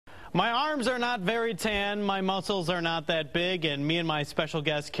My arms are not very tan, my muscles are not that big, and me and my special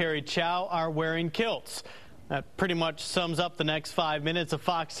guest, Carrie Chow, are wearing kilts. That pretty much sums up the next 5 minutes of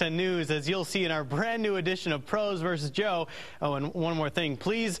Fox 10 News, as you'll see in our brand new edition of Pros vs. Joe. Oh, and one more thing,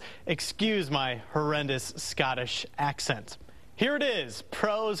 please excuse my horrendous Scottish accent. Here it is,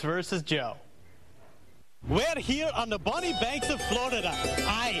 Pros vs. Joe. We're here on the bonny banks of Florida.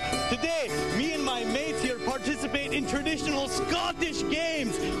 Aye, today, me and my mates here participate in traditional Scottish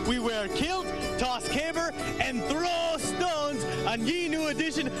games. We wear kilt, toss caber, and throw stones on ye new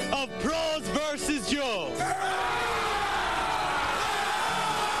edition of Pros vs. Joe.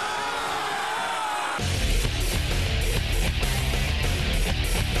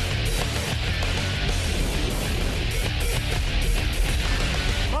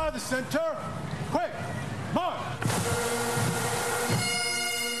 By the center, quick!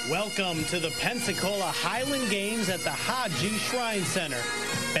 Welcome to the Pensacola Highland Games at the Haji Shrine Center.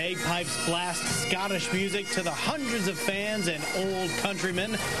 Bagpipes blast Scottish music to the hundreds of fans and old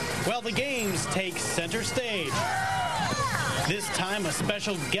countrymen, while the games take center stage. This time, a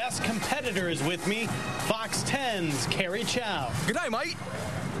special guest competitor is with me, Fox 10's Carrie Chow. Good day, mate.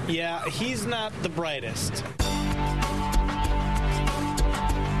 Yeah, he's not the brightest.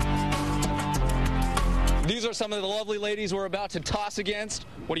 These are some of the lovely ladies we're about to toss against.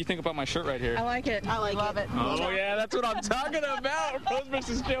 What do you think about my shirt right here? I like it. I love it. Oh, yeah, that's what I'm talking about. Pros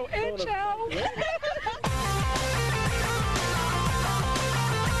vs. Joe and Chow.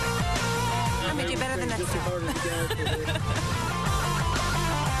 I'll make it better than next time.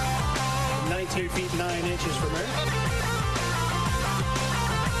 19 feet 9 inches from her.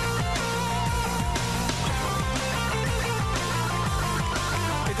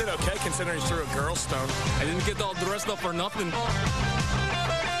 He did okay considering he threw a girl stone. I didn't get all dressed up for nothing.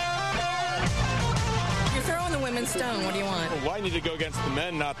 You're throwing the women's stone. What do you want? Well, I need to go against the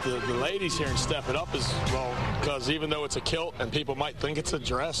men, not the ladies here, and step it up as well. Because even though it's a kilt and people might think it's a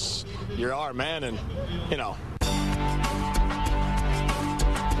dress, you're our man, and, you know.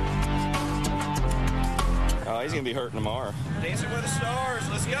 Oh, he's going to be hurting tomorrow. Dancing with the stars.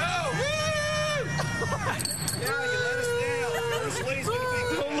 Let's go! Woo! Yeah, you let us down. This lady's going to be...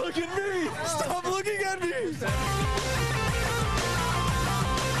 Don't look at me! Stop looking at me!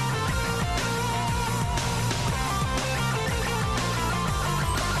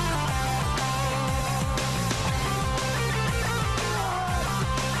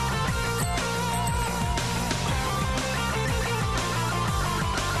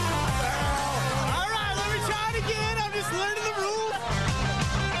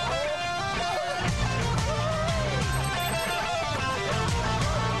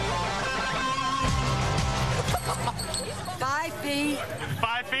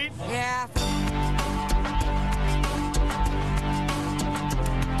 Yeah.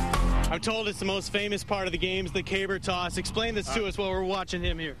 I'm told it's the most famous part of the games, the caber toss. Explain this to us while we're watching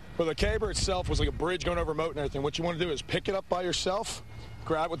him here. Well, the caber itself was like a bridge going over a moat and everything. What you want to do is pick it up by yourself,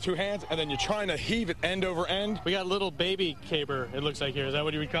 grab it with 2 hands, and then you're trying to heave it end over end. We got a little baby caber, it looks like here. Is that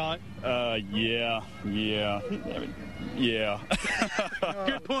what you would call it? Yeah.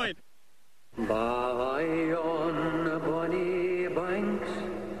 Good point. By on bonny banks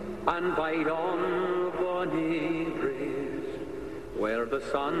and by on bonny braes, where the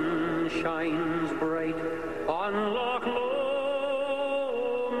sun shines bright on Loch Lomond,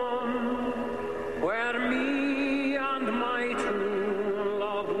 where me and my true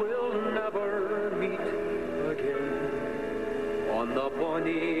love will never meet again, on the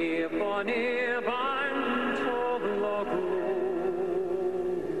bonny, bonny banks of Loch Lomond.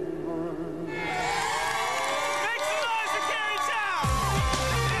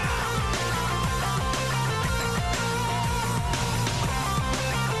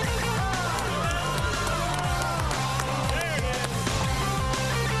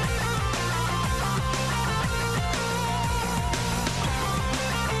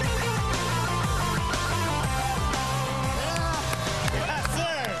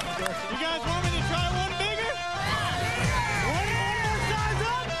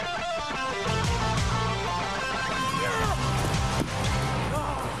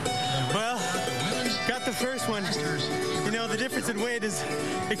 The first one, you know, the difference in weight is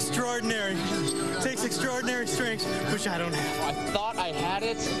extraordinary. It takes extraordinary strength, which I don't have. I thought I had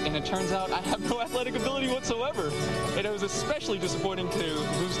it, and it turns out I have no athletic ability whatsoever. And it was especially disappointing to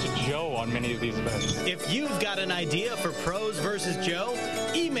lose to Joe on many of these events. If you've got an idea for Pros vs. Joe,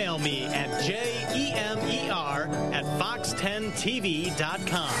 email me at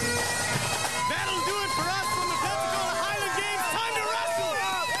jemer@fox10tv.com. That'll do it for us from the Pensacola Highland Games. Time to wrestle!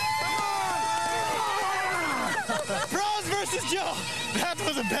 Pros vs. Joe. That's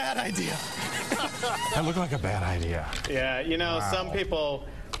was a bad idea. That looked like a bad idea. Yeah, you know, Wow.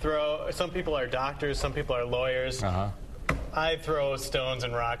 some people are doctors, some people are lawyers. I throw stones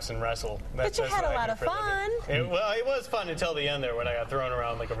and rocks and wrestle. But you had a lot of fun. It was fun until the end there when I got thrown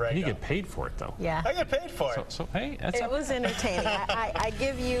around like a rag You doll. get paid for it, though. Yeah. I get paid for it. So hey, that's It was entertaining. I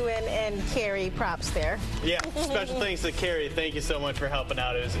give you and Carrie props there. Yeah, special thanks to Carrie. Thank you so much for helping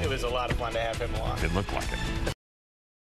out. It was a lot of fun to have him along. It looked like it.